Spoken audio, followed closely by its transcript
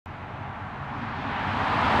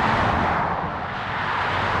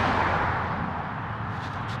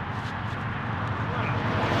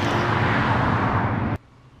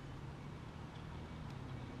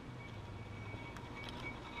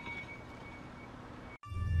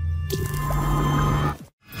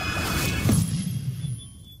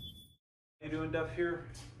stuff here,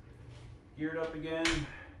 geared up again,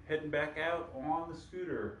 heading back out on the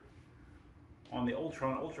scooter, on the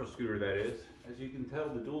Ultron Ultra scooter that is. As you can tell,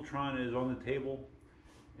 the Ultron is on the table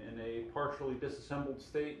in a partially disassembled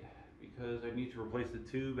state because I need to replace the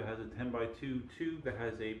tube. It has a 10x2 tube that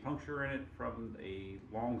has a puncture in it from a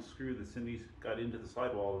long screw that Cindy's got into the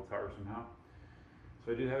sidewall of the tire somehow.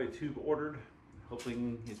 So I do have a tube ordered,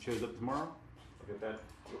 hoping it shows up tomorrow. I'll get that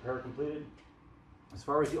repair completed. As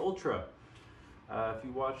far as the Ultra, if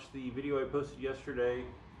you watched the video I posted yesterday,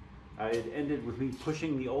 it ended with me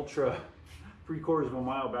pushing the Ultra 3/4 of a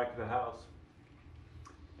mile back to the house.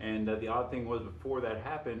 And the odd thing was, before that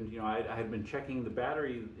happened, you know, I had been checking the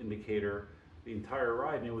battery indicator the entire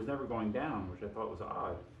ride, and it was never going down, which I thought was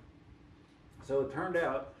odd. So it turned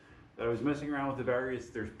out that I was messing around with the various,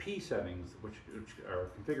 there's P settings, which are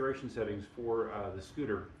configuration settings for the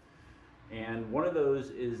scooter. And one of those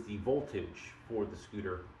is the voltage for the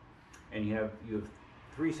scooter. And you have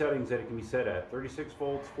 3 settings that it can be set at: 36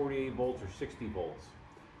 volts, 48 volts, or 60 volts.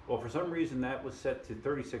 Well, for some reason that was set to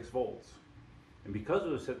 36 volts. And because it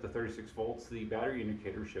was set to 36 volts, the battery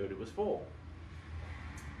indicator showed it was full.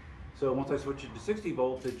 So once I switched it to 60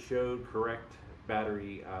 volts, it showed correct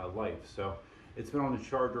battery life. So it's been on the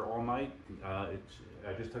charger all night.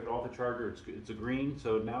 I just took it off the charger. It's a green.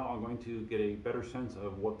 So now I'm going to get a better sense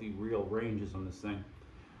of what the real range is on this thing.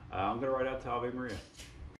 I'm going to ride out to Ave Maria.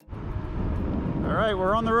 All right,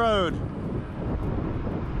 we're on the road.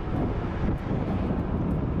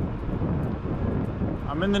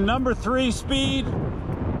 I'm in the number 3 speed,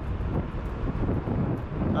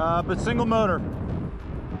 but single motor.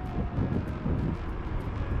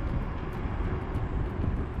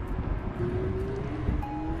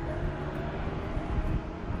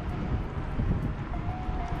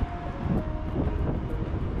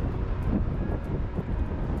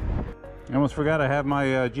 I almost forgot I have my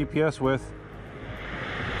GPS with.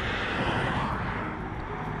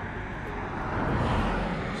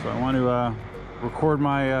 So I want to record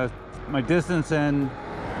my my distance and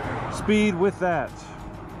speed with that.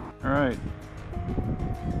 All right,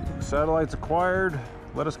 satellites acquired.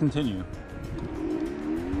 Let us continue.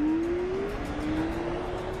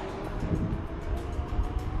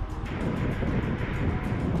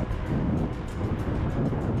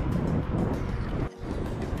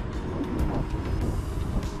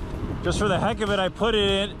 Just for the heck of it, I put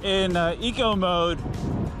it in eco mode.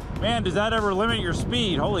 Man, does that ever limit your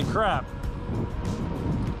speed? Holy crap.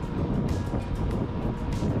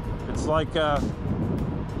 It's like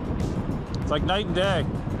night and day.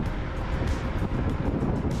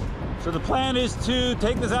 So the plan is to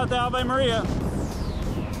take this out to Ave Maria,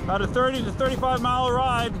 about a 30 to 35 mile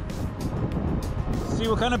ride, see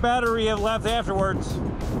what kind of battery you have left afterwards.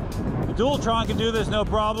 The Ultron can do this no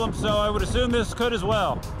problem, so I would assume this could as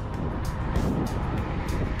well.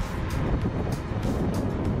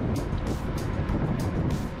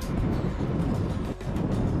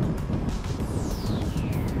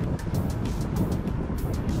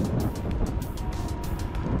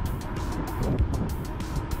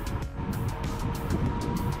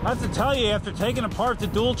 I have to tell you, after taking apart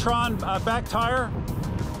the Ultron back tire,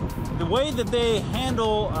 the way that they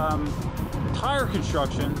handle tire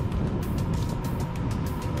construction,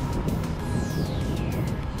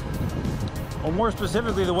 or more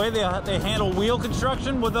specifically, the way they handle wheel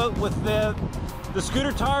construction with the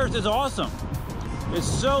scooter tires is awesome. It's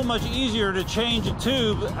so much easier to change a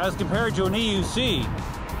tube as compared to an EUC,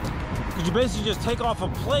 because you basically just take off a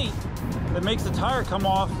plate that makes the tire come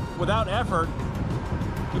off without effort.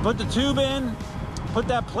 You put the tube in, put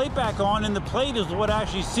that plate back on, and the plate is what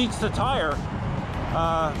actually seats the tire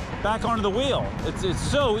back onto the wheel. It's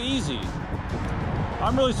so easy.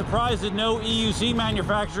 I'm really surprised that no EUC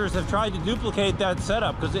manufacturers have tried to duplicate that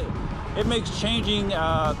setup, because it makes changing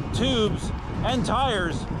tubes and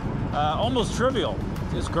tires almost trivial.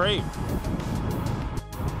 It's great.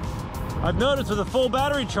 I've noticed with a full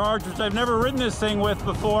battery charge, which I've never ridden this thing with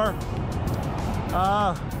before,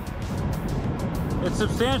 it's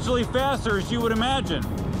substantially faster, as you would imagine.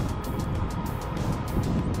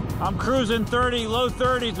 I'm cruising 30, low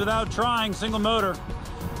 30s without trying, single motor.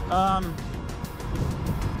 I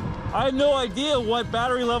had no idea what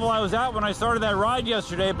battery level I was at when I started that ride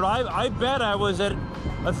yesterday, but I bet I was at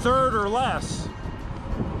a third or less.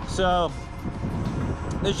 So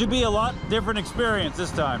this should be a lot different experience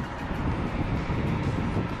this time.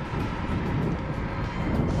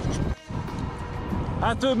 I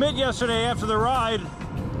have to admit, yesterday after the ride,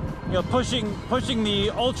 you know, pushing the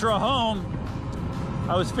Ultra home,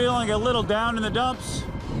 I was feeling a little down in the dumps,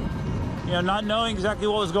 you know, not knowing exactly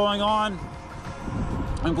what was going on.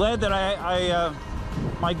 I'm glad that I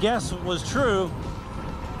my guess was true,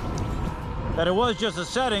 that it was just a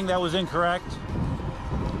setting that was incorrect.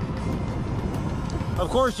 Of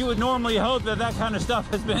course, you would normally hope that that kind of stuff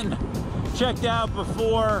has been checked out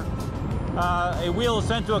before a wheel is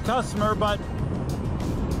sent to a customer, but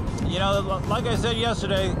you know, like I said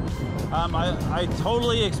yesterday, I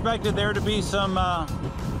totally expected there to be some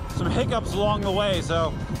hiccups along the way.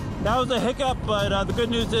 So that was a hiccup, but the good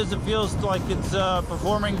news is it feels like it's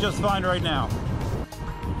performing just fine right now.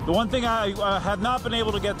 The one thing I have not been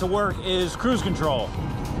able to get to work is cruise control.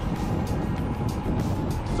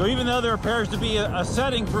 So even though there appears to be a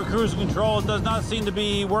setting for cruise control, it does not seem to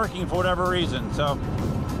be working for whatever reason. So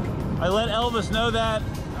I let Elvis know that.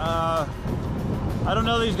 I don't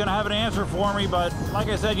know that he's going to have an answer for me, but like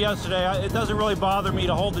I said yesterday, it doesn't really bother me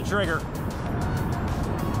to hold the trigger.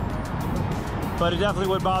 But it definitely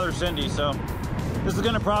would bother Cindy, so this is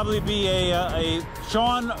going to probably be a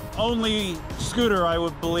Sean-only scooter, I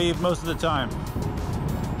would believe, most of the time.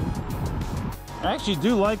 I actually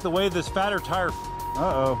do like the way this fatter tire...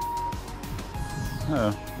 Uh-oh.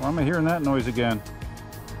 Why am I hearing that noise again?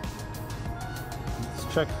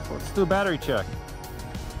 Let's do a battery check.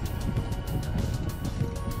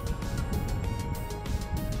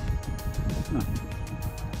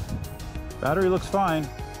 Battery looks fine.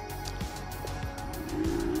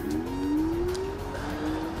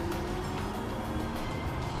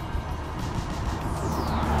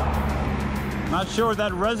 Not sure what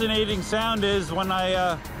that resonating sound is when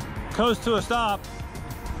I coast to a stop.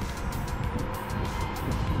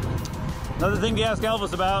 Another thing to ask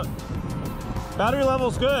Elvis about. Battery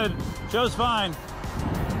level's good, shows fine.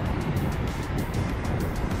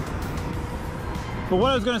 But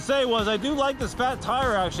what I was going to say was I do like this fat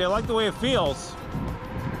tire actually. I like the way it feels.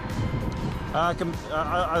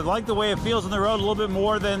 I like the way it feels on the road a little bit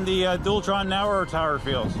more than the Ultron narrower tire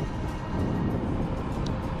feels.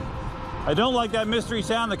 I don't like that mystery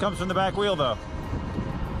sound that comes from the back wheel though.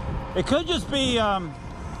 It could just be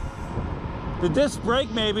the disc brake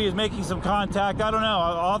maybe is making some contact. I don't know.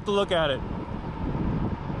 I'll have to look at it.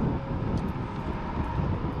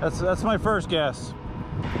 That's my first guess.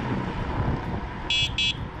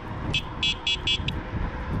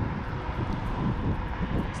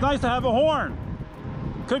 It's nice to have a horn.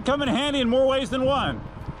 Could come in handy in more ways than one.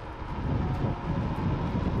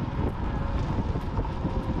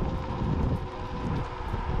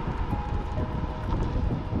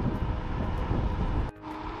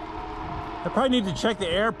 I probably need to check the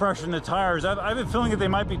air pressure in the tires. I've been feeling that they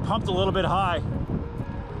might be pumped a little bit high.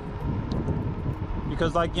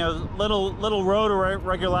 Because, like, you know, little road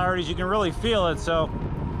irregularities, you can really feel it. So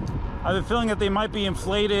I've been feeling that they might be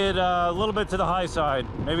inflated a little bit to the high side,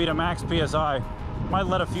 maybe to max PSI. Might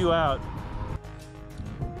let a few out.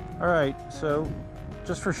 All right, so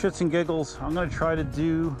just for shits and giggles, I'm gonna try to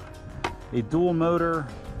do a dual motor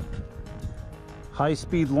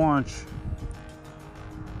high-speed launch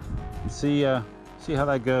and see how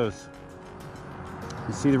that goes.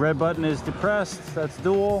 You see the red button is depressed, that's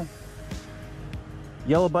dual.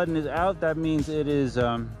 Yellow button is out, that means it is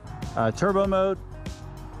turbo mode.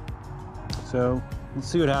 So let's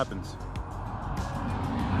see what happens.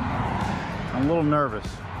 I'm a little nervous.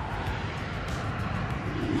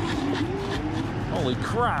 Holy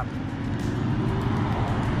crap.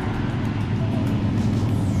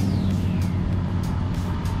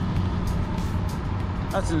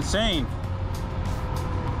 That's insane.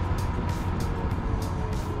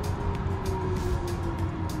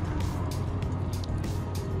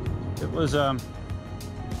 It was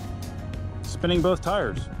spinning both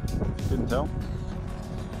tires. Couldn't tell.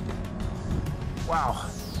 Wow.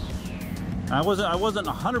 I wasn't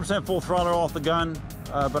 100% full throttle off the gun,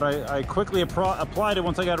 but I quickly applied it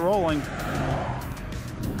once I got rolling.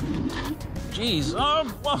 Jeez. Oh,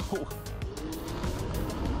 whoa.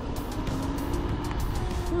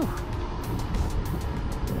 Whew.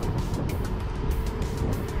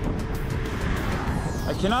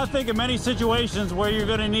 I cannot think of many situations where you're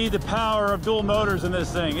going to need the power of dual motors in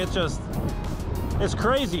this thing. It's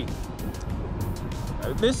crazy.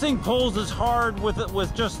 This thing pulls as hard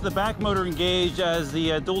with just the back motor engaged as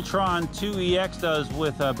the Ultron 2EX does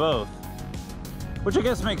with both. Which I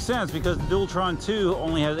guess makes sense because the Ultron 2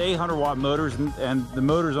 only has 800 watt motors and the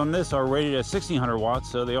motors on this are rated at 1600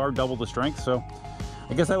 watts, so they are double the strength, so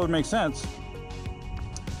I guess that would make sense.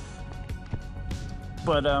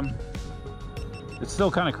 But it's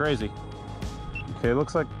still kind of crazy. Okay,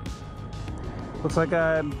 looks like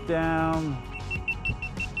I'm down.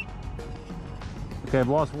 Okay, I've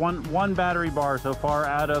lost one battery bar so far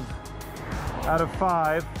out of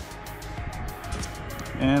 5,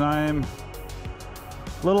 and I'm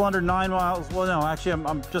A little under 9 miles. Well, no, actually,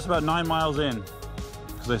 I'm just about 9 miles in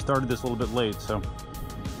because I started this a little bit late, so.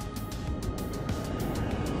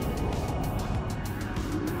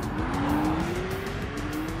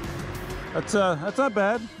 That's not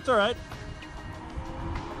bad. It's all right.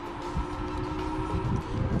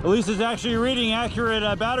 At least it's actually reading accurate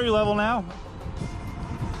battery level now.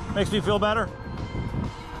 Makes me feel better.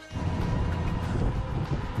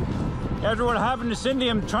 After what happened to Cindy,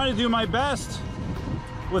 I'm trying to do my best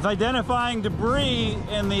with identifying debris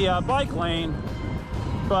in the bike lane.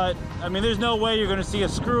 But, I mean, there's no way you're going to see a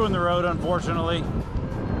screw in the road, unfortunately.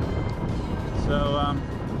 So,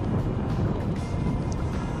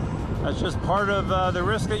 that's just part of the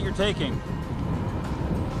risk that you're taking.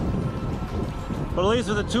 But at least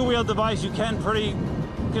with a two-wheel device, you can pretty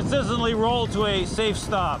consistently roll to a safe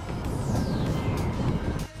stop.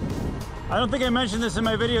 I don't think I mentioned this in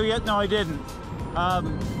my video yet. No, I didn't.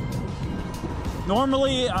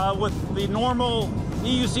 Normally, with the normal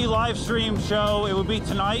EUC live stream show, it would be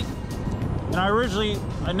tonight. And I originally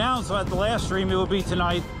announced at the last stream it would be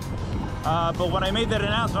tonight. But when I made that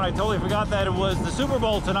announcement, I totally forgot that it was the Super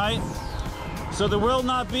Bowl tonight. So there will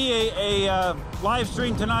not be a live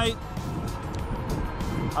stream tonight.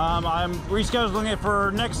 I'm rescheduling it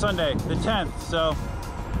for next Sunday, the 10th. So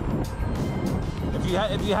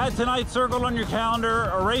if you had tonight circled on your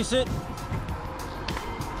calendar, erase it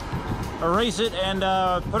and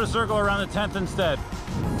put a circle around the 10th instead.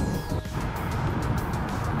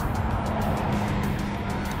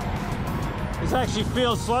 This actually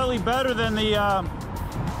feels slightly better than the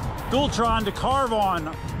Ultron to carve on.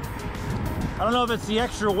 I don't know if it's the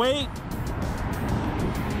extra weight,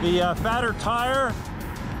 the fatter tire.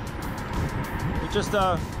 It just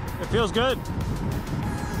it feels good.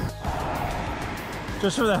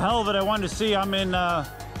 Just for the hell of it, I wanted to see. I'm in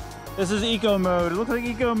this is eco mode. It looks like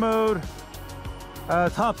eco mode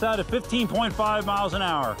tops out at 15.5 miles an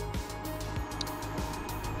hour,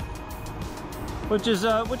 which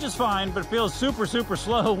is fine, but it feels super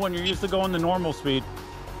slow when you're used to going the normal speed.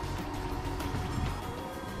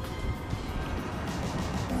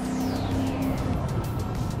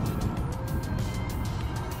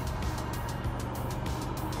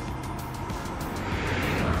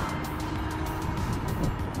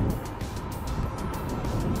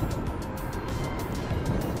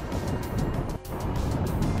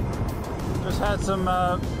 Had some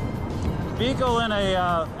vehicle in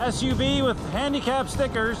a SUV with handicap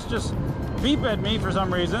stickers just beep at me for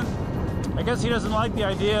some reason. I guess he doesn't like the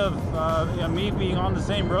idea of me being on the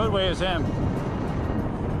same roadway as him.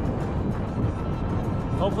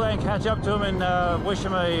 Hopefully I can catch up to him and wish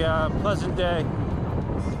him a pleasant day.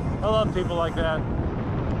 I love people like that.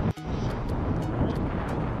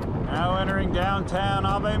 Now entering downtown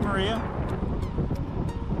Ave Maria.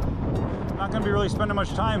 Not going to be really spending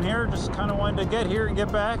much time here, just kind of wanted to get here and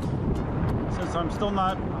get back, since I'm still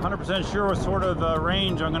not 100% sure what sort of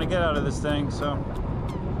range I'm going to get out of this thing. So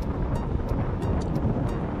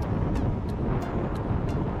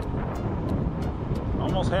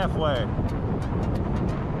almost halfway.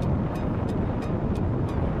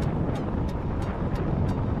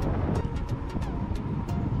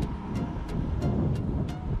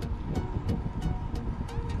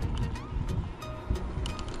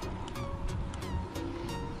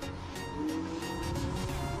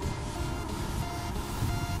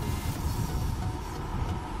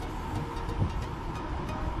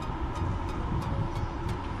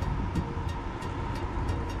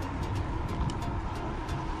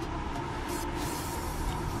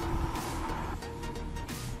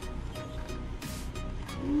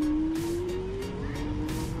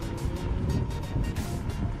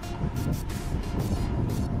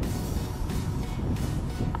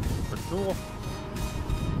 Cool.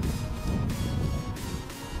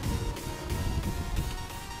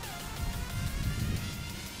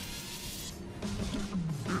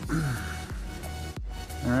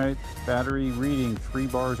 All right, battery reading 3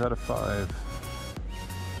 bars out of 5.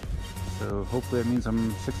 So hopefully that means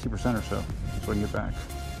I'm 60% or so I can get back.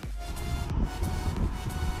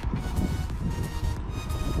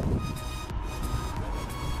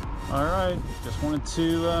 All right, just wanted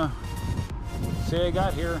to say I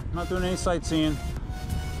got here. I'm not doing any sightseeing.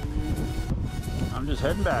 I'm just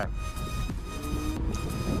heading back.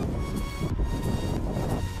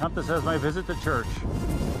 Count this as my visit to church.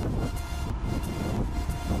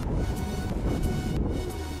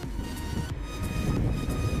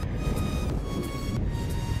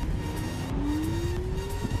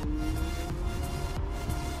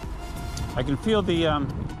 I can feel the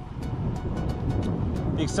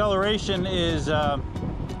acceleration is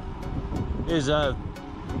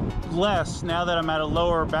less now that I'm at a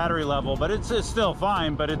lower battery level, but it's still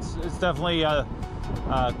fine, but it's definitely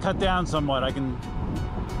cut down somewhat. I can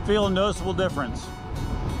feel a noticeable difference.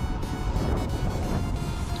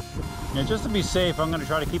 Yeah, just to be safe, I'm going to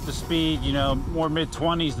try to keep the speed, you know, more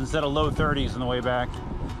mid-20s instead of low 30s on the way back,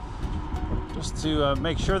 just to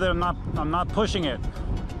make sure that I'm not pushing it,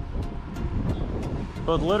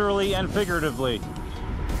 both literally and figuratively.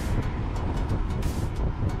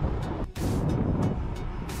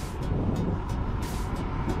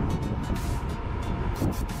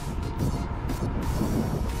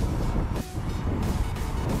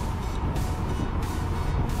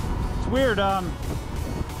 It's weird.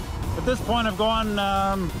 At this point, I've gone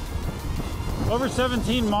over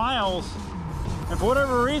 17 miles, and for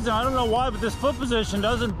whatever reason, I don't know why, but this foot position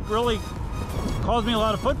doesn't really cause me a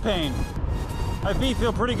lot of foot pain. My feet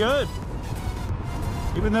feel pretty good,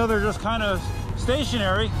 even though they're just kind of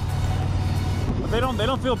stationary. But they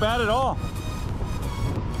don't feel bad at all.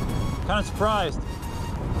 Kind of surprised.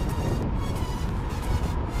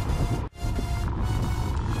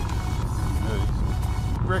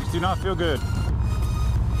 These bricks do not feel good.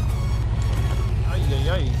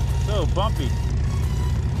 Ay, so bumpy.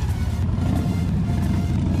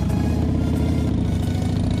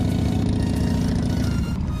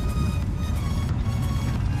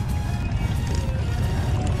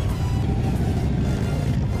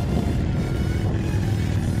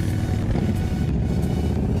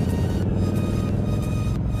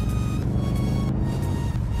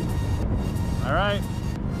 All right,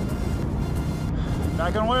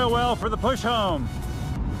 back on oil well for the push home.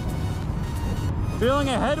 Feeling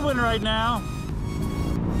a headwind right now,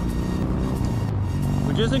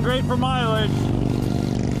 which isn't great for mileage.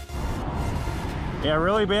 Yeah,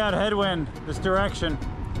 really bad headwind this direction.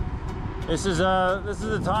 This is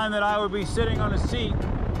the time that I would be sitting on a seat,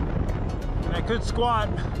 and I could squat,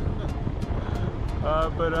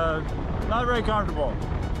 but not very comfortable.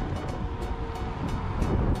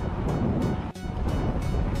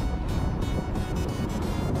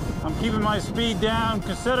 I'm keeping my speed down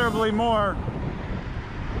considerably more.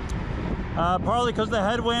 Partly because of the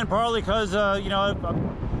headwind, partly because, you know,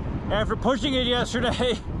 after pushing it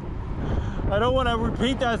yesterday, I don't want to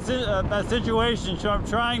repeat that situation, so I'm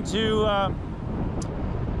trying to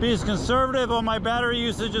be as conservative on my battery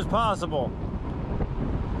usage as possible.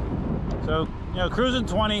 So, you know, cruising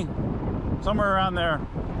 20, somewhere around there.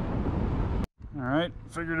 All right,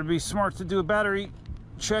 figured it'd be smart to do a battery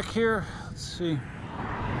check here. Let's see.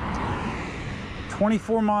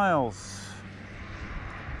 24 miles.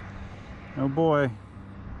 Oh boy.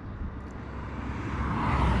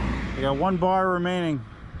 I got 1 bar remaining.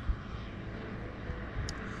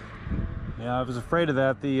 Yeah, I was afraid of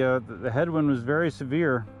that. The headwind was very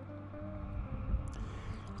severe.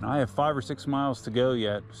 And I have 5 or 6 miles to go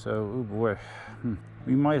yet, so oh boy.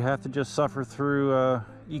 We might have to just suffer through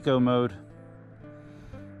eco mode.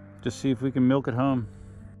 Just see if we can milk it home.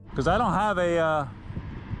 Because I don't have an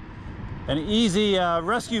easy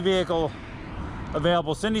rescue vehicle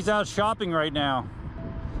available. Cindy's out shopping right now,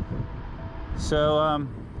 so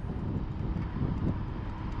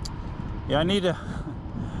yeah, I need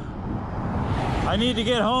to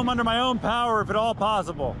get home under my own power if at all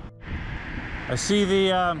possible. I see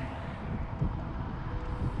the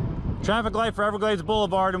traffic light for Everglades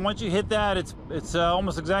Boulevard, and once you hit that, it's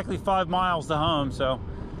almost exactly 5 miles to home. So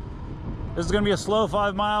this is going to be a slow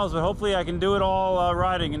 5 miles, but hopefully I can do it all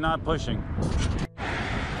riding and not pushing.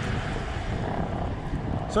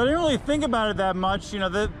 So I didn't really think about it that much. You know,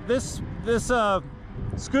 this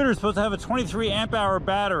scooter is supposed to have a 23 amp hour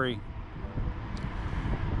battery,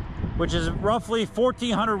 which is roughly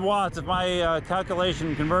 1400 watts if my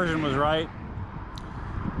calculation conversion was right.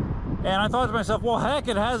 And I thought to myself, well, heck,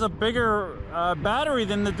 it has a bigger battery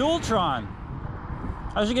than the Ultron.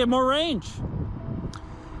 I should get more range.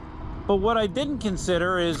 But what I didn't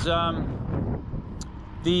consider is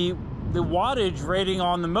the wattage rating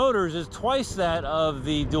on the motors is twice that of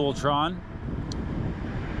the Ultron.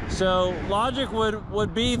 So logic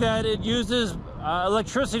would be that it uses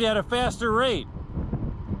electricity at a faster rate,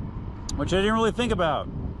 which I didn't really think about.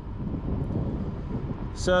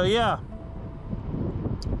 So yeah,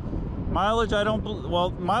 mileage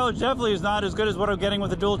mileage definitely is not as good as what I'm getting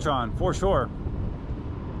with the Ultron, for sure.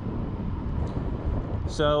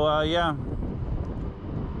 So yeah,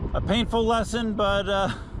 a painful lesson, but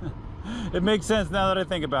it makes sense now that I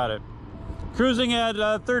think about it. Cruising at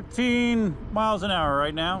 13 miles an hour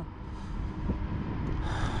right now.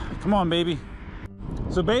 Come on, baby.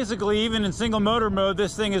 So basically, even in single motor mode,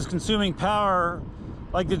 this thing is consuming power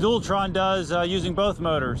like the Ultron does using both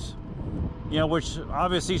motors. you know, which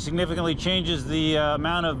obviously significantly changes the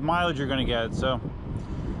amount of mileage you're going to get. So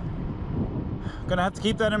gonna have to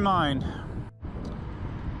keep that in mind.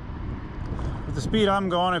 With the speed I'm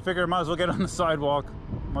going, I figure I might as well get on the sidewalk.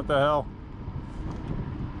 What the hell?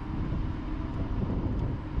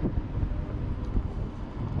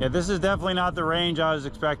 Yeah, this is definitely not the range I was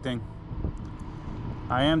expecting.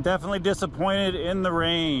 I am definitely disappointed in the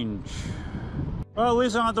range. Well, at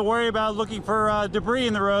least I don't have to worry about looking for debris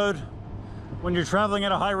in the road when you're traveling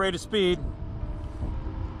at a high rate of speed.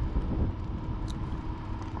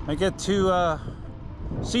 I get to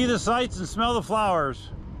see the sights and smell the flowers.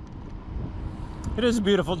 It is a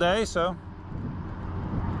beautiful day, so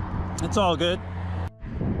it's all good.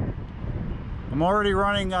 I'm already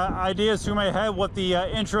running ideas through my head what the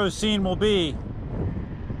intro scene will be.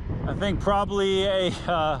 I think probably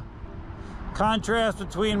a contrast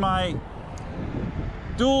between my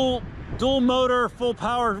dual motor full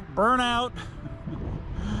power burnout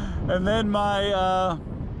and then my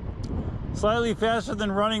slightly faster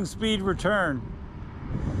than running speed return.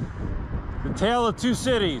 The tale of two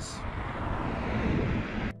cities.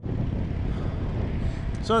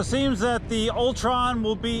 So it seems that the Ultron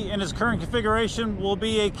will be, in its current configuration, will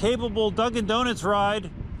be a capable Dunkin' Donuts ride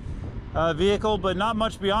vehicle, but not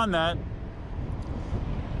much beyond that.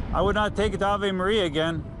 I would not take it to Ave Maria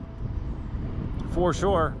again, for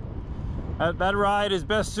sure. That ride is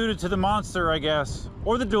best suited to the Monster, I guess,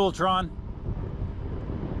 or the Dualtron.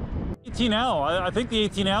 18L, I think the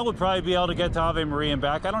 18L would probably be able to get to Ave Maria and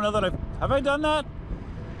back. I don't know that have I done that?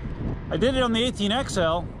 I did it on the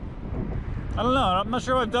 18XL. I don't know, I'm not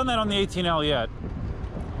sure if I've done that on the 18L yet.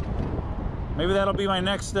 Maybe that'll be my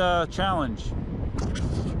next challenge.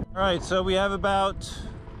 All right, so we have about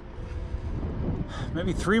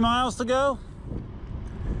maybe 3 miles to go.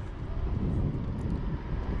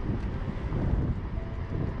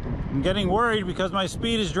 I'm getting worried because my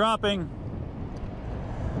speed is dropping.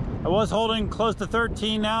 I was holding close to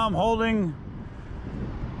 13, now I'm holding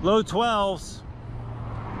low 12s.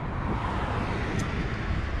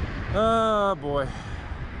 Oh boy.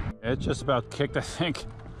 It just about kicked, I think.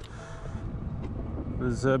 It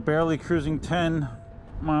was barely cruising 10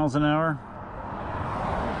 miles an hour.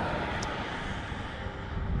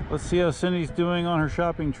 Let's see how Cindy's doing on her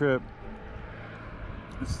shopping trip.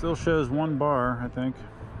 It still shows 1 bar, I think.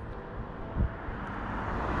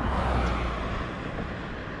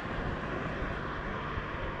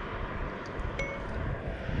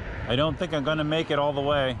 I don't think I'm gonna make it all the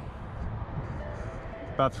way.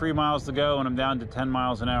 About 3 miles to go and I'm down to 10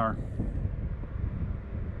 miles an hour.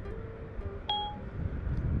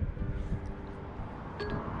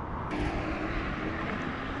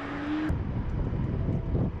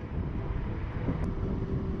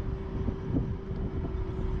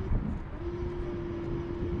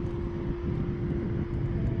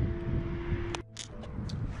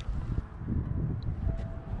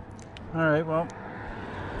 All right, well,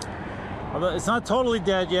 it's not totally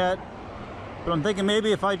dead yet, but I'm thinking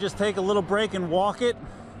maybe if I just take a little break and walk it,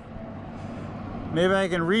 maybe I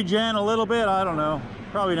can regen a little bit. I don't know,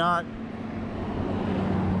 probably not.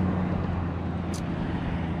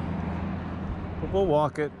 But we'll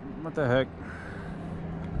walk it, what the heck.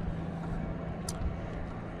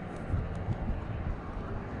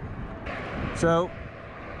 So,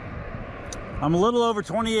 I'm a little over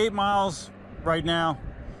 28 miles right now.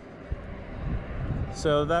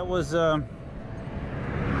 So that was, didn't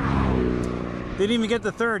even get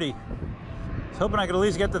to 30. I was hoping I could at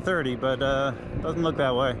least get to 30, but doesn't look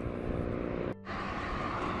that way.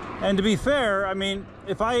 And to be fair, I mean,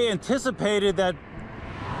 if I anticipated that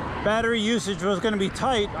battery usage was going to be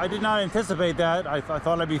tight, I did not anticipate that. I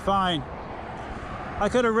thought I'd be fine. I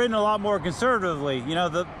could have ridden a lot more conservatively. You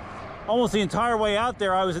know, almost the entire way out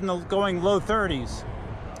there, I was going low 30s.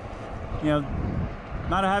 You know,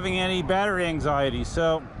 not having any battery anxiety.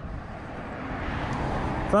 So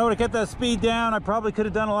if I would have kept that speed down, I probably could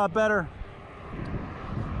have done a lot better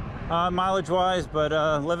mileage wise, but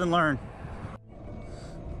live and learn.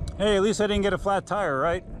 Hey, at least I didn't get a flat tire,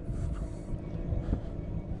 right?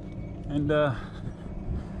 And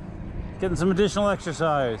getting some additional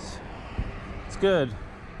exercise. It's good.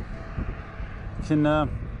 You can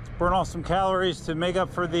burn off some calories to make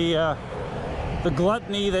up for the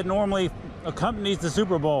gluttony that normally accompanies the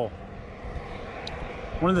Super Bowl.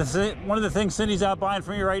 One of the things Cindy's out buying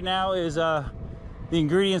for me right now is the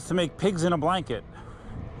ingredients to make pigs in a blanket.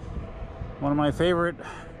 One of my favorite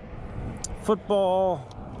football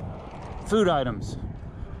food items,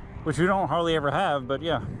 which we don't hardly ever have, but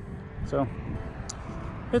yeah, so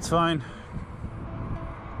it's fine.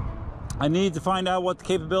 I need to find out what the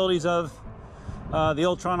capabilities of the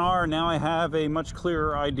Ultron R, now I have a much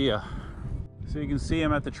clearer idea. So you can see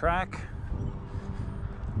I'm at the track.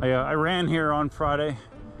 I ran here on Friday.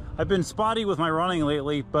 I've been spotty with my running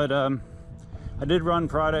lately, but I did run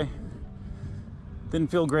Friday. Didn't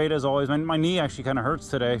feel great as always. My knee actually kind of hurts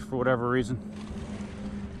today for whatever reason.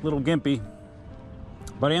 A little gimpy,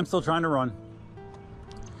 but I am still trying to run.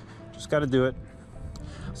 Just got to do it.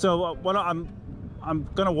 So what I'm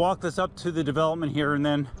gonna walk this up to the development here and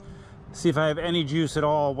then see if I have any juice at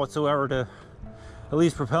all whatsoever to at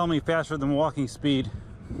least propel me faster than walking speed,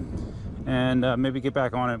 and maybe get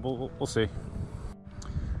back on it. We'll see.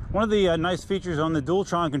 One of the nice features on the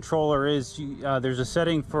Ultron controller is there's a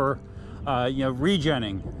setting for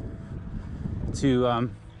regenning. To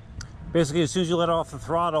basically, as soon as you let off the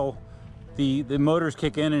throttle, the motors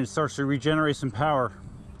kick in and it starts to regenerate some power.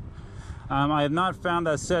 I have not found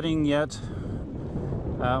that setting yet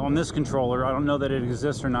on this controller. I don't know that it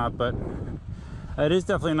exists or not, but it is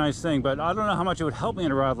definitely a nice thing. But I don't know how much it would help me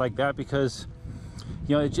in a ride like that, because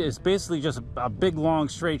it's basically just a big long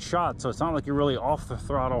straight shot, so it's not like you're really off the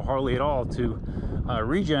throttle hardly at all to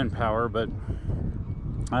regen power. But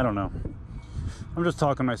I don't know, I'm just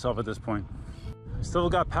talking to myself at this point. Still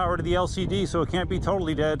got power to the LCD, so it can't be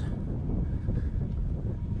totally dead.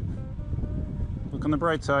 Look on the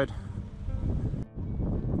bright side.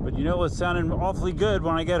 But you know what's sounding awfully good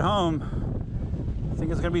when I get home? I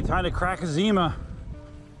think it's gonna be time to crack a Zima.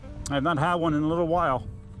 I have not had one in a little while.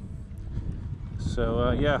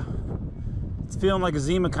 So yeah, it's feeling like a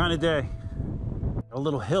Zima kind of day. A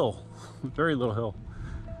little hill, very little hill.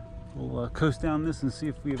 We'll coast down this and see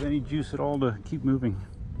if we have any juice at all to keep moving.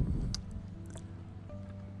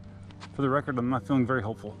 For the record, I'm not feeling very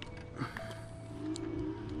hopeful.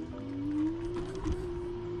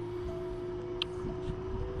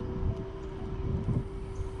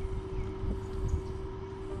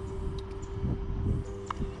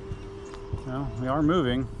 Well, we are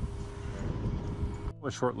moving. It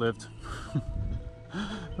was short-lived.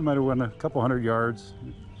 I might have went a couple hundred yards,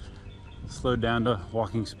 slowed down to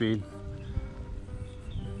walking speed.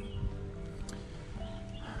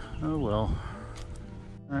 Oh well.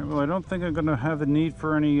 All right, well, I don't think I'm gonna have the need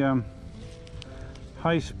for any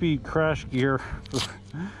high-speed crash gear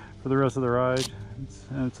for the rest of the ride.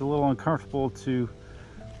 It's a little uncomfortable to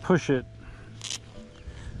push it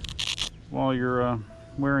while you're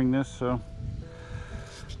wearing this, so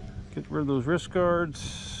get rid of those wrist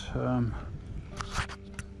guards.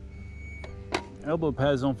 Elbow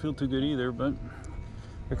pads don't feel too good either, but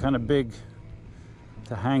they're kind of big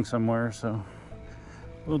to hang somewhere, so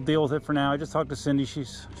we'll deal with it for now. I just talked to Cindy.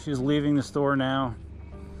 She's leaving the store now.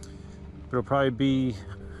 It'll probably be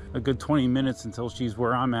a good 20 minutes until she's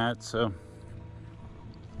where I'm at, so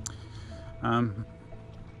I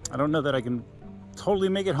don't know that I can totally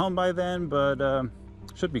make it home by then, but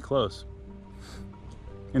should be close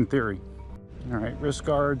in theory. All right, wrist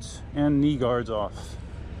guards and knee guards off.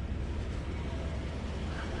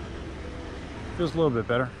 Feels a little bit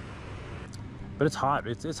better, but it's hot.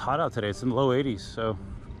 It's hot out today. It's in the low 80s, so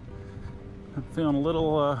I'm feeling a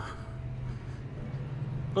little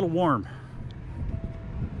warm.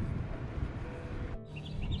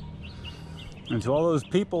 And to all those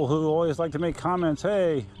people who always like to make comments,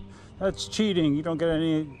 hey, that's cheating, you don't get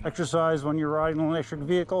any exercise when you're riding an electric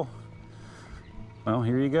vehicle. Well,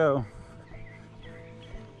 here you go.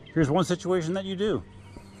 Here's one situation that you do.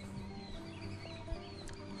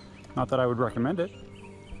 Not that I would recommend it.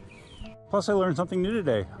 Plus, I learned something new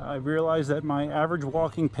today. I realized that my average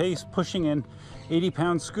walking pace pushing an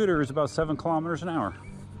 80-pound scooter is about 7 kilometers an hour.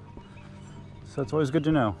 So that's always good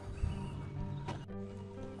to know.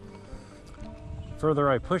 The further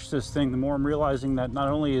I push this thing, the more I'm realizing that not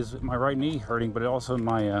only is my right knee hurting, but also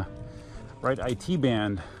my right IT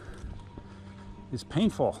band is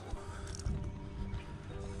painful.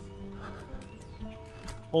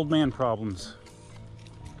 Old man problems.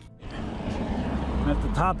 I'm at the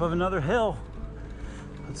top of another hill.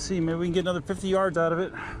 Let's see, maybe we can get another 50 yards out of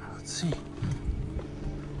it. Let's see.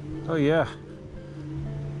 Oh yeah.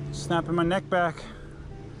 Snapping my neck back.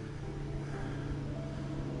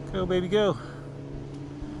 Go, baby, go.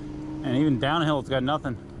 And even downhill, it's got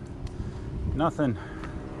nothing. Nothing.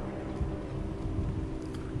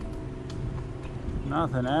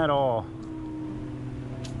 Nothing at all.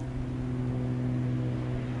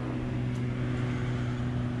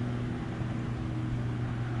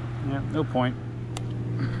 Yeah, no point.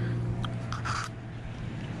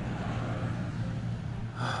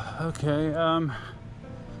 Okay,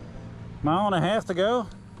 mile and a half to go.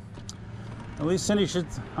 At least Cindy should,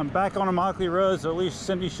 I'm back on a Mockley Road, so at least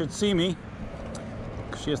Cindy should see me.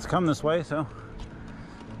 She has to come this way, so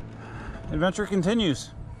adventure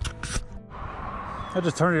continues. I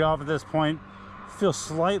just turned it off at this point. Feels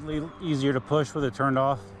slightly easier to push with it turned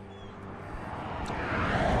off.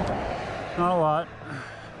 Not a lot.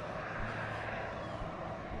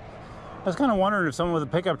 I was kind of wondering if someone with a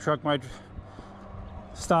pickup truck might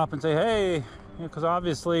stop and say, hey, because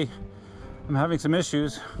obviously I'm having some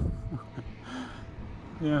issues.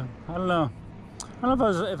 Yeah, I don't know. I don't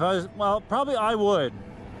know if I was, well, probably I would.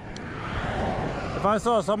 If I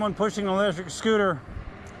saw someone pushing an electric scooter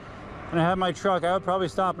and I had my truck, I would probably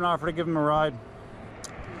stop and offer to give them a ride.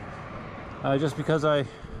 Just because I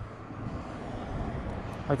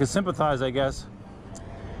could sympathize, I guess.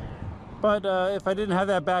 But if I didn't have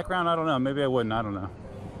that background, I don't know. Maybe I wouldn't. I don't know.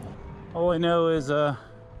 All I know is I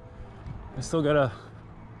still got a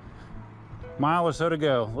mile or so to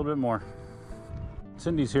go. A little bit more.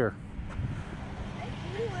 Cindy's here. Hey,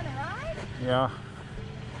 you want to ride? Yeah.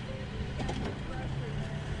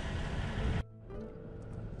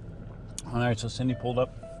 All right, so Cindy pulled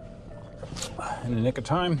up in the nick of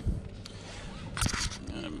time.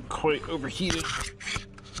 I'm quite overheated.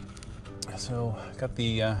 So got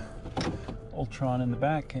the Ultron in the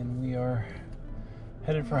back, and we are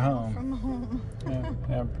headed for home. From home.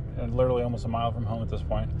 Yeah, literally almost a mile from home at this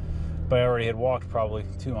point. But I already had walked probably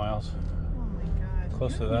 2 miles. Oh my God.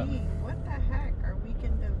 Close to that. What the heck? Our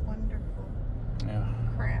weekend of wonderful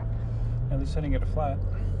crap. At least I didn't get a flat.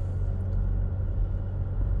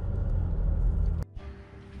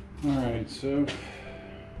 Alright, so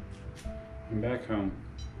I'm back home.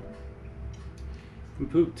 I'm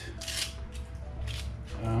pooped.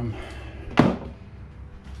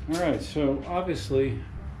 Alright, so obviously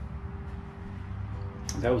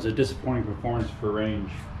that was a disappointing performance for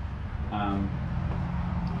range.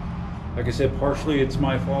 Like I said, partially it's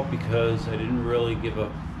my fault because I didn't really give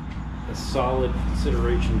a solid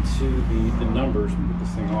consideration to the numbers. Let me get this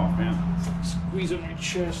thing off, man. It's like squeezing my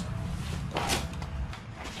chest.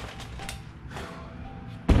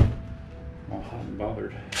 All hot and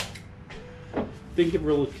bothered. Didn't give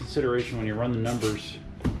real consideration when you run the numbers.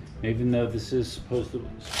 Even though this is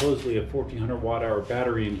supposedly a 1400 watt hour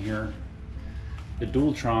battery in here, the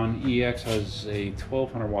Ultron EX has a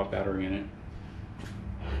 1200 watt battery in it.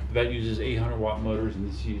 That uses 800 watt motors, and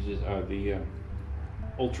this uses the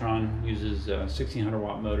Ultron uses 1600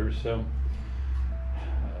 watt motors. So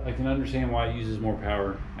I can understand why it uses more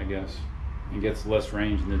power, I guess. It gets less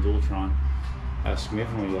range than the Ultron,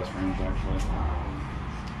 significantly less range actually.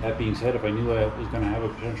 That being said, if I knew I was going to have a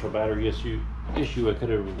potential battery issue, I could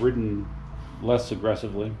have ridden less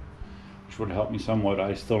aggressively, which would help me somewhat.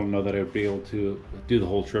 I still don't know that I would be able to do the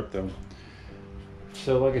whole trip though.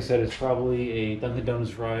 So like I said, it's probably a Dunkin'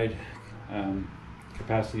 Donuts ride,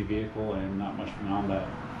 capacity vehicle, and not much beyond that.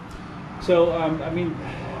 So, I mean,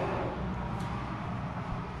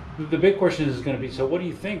 the big question is going to be, so what do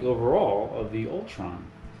you think overall of the Ultron?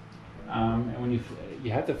 And when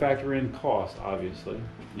you have to factor in cost, obviously,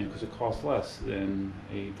 because it costs less than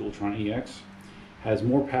a Ultron EX, has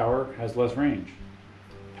more power, has less range.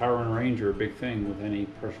 Power and range are a big thing with any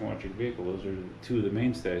personal electric vehicle. Those are two of the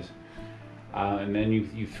mainstays. And then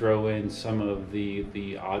you throw in some of the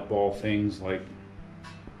oddball things like,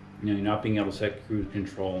 not being able to set cruise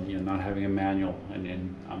control, not having a manual,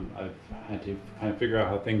 and I've had to kind of figure out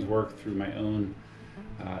how things work through my own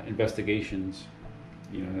investigations.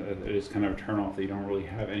 It is kind of a turnoff that you don't really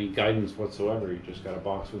have any guidance whatsoever. You just got a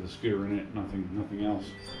box with a scooter in it, nothing else.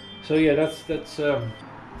 So yeah, that's a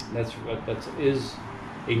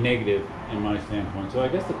negative in my standpoint. So I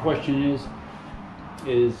guess the question is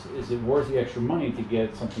it worth the extra money to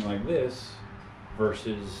get something like this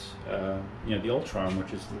versus the Ultron,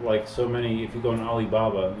 which is like so many. If you go on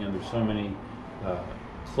Alibaba, there's so many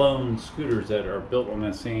clone scooters that are built on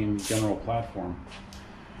that same general platform.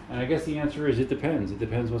 And I guess the answer is it depends. It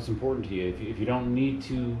depends what's important to you. If you don't need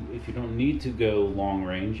to go long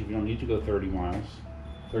range, if you don't need to go 30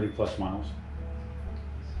 plus miles.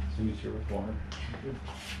 Cindy's here with water.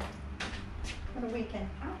 What a weekend,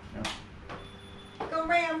 huh? Yeah. Go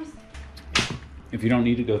Rams! If you don't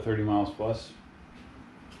need to go 30 miles plus,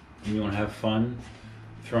 and you want to have fun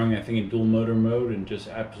throwing that thing in dual motor mode and just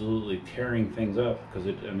absolutely tearing things up, because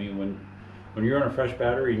when you're on a fresh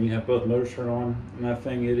battery and you have both motors turned on that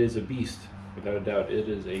thing, it is a beast, without a doubt. It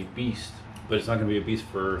is a beast, but it's not going to be a beast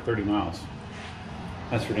for 30 miles.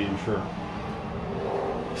 That's for damn sure.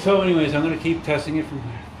 So anyways, I'm going to keep testing it from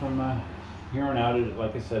here on out.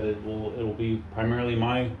 Like I said, it'll be primarily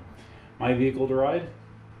my vehicle to ride,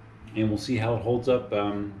 and we'll see how it holds up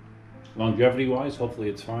longevity wise. Hopefully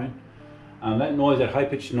it's fine. That noise, that high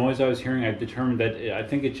pitched noise I was hearing, I've determined that I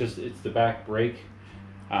think it's the back brake.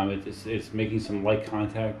 It's making some light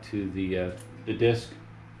contact to the disc,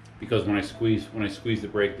 because when I squeeze the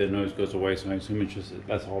brake, the noise goes away. So I assume it's just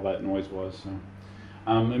that's all that noise was. So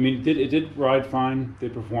I mean, it did ride fine,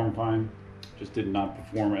 did perform fine, just did not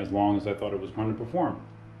perform as long as I thought it was going to perform.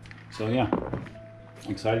 So yeah,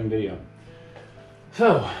 exciting video.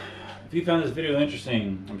 So if you found this video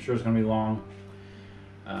interesting, I'm sure it's going to be long.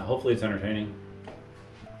 Hopefully it's entertaining.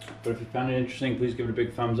 But if you found it interesting, please give it a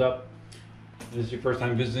big thumbs up. If this is your first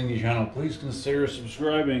time visiting the channel, please consider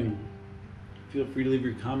subscribing. Feel free to leave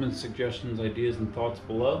your comments, suggestions, ideas, and thoughts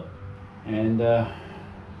below. And I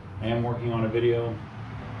am working on a video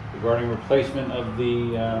regarding replacement of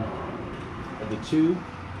the tube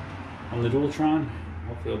on the Ultron.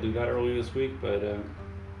 Hopefully I'll do that early this week, but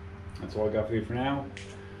that's all I got for you for now.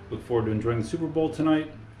 Look forward to enjoying the Super Bowl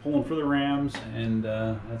tonight, pulling for the Rams, and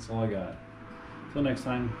that's all I got. Until next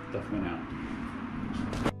time, definitely out.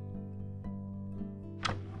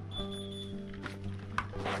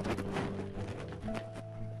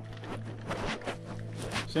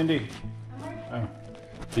 Cindy,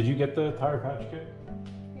 did you get the tire patch kit?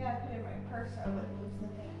 Yeah, I put it in my purse. I would lose the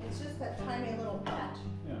thing. It's just that tiny little patch.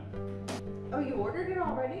 Yeah. Oh, you ordered it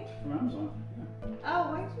already? From Amazon. Yeah.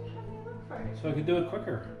 Oh, why did you have me look for it? So I could do it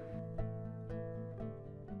quicker.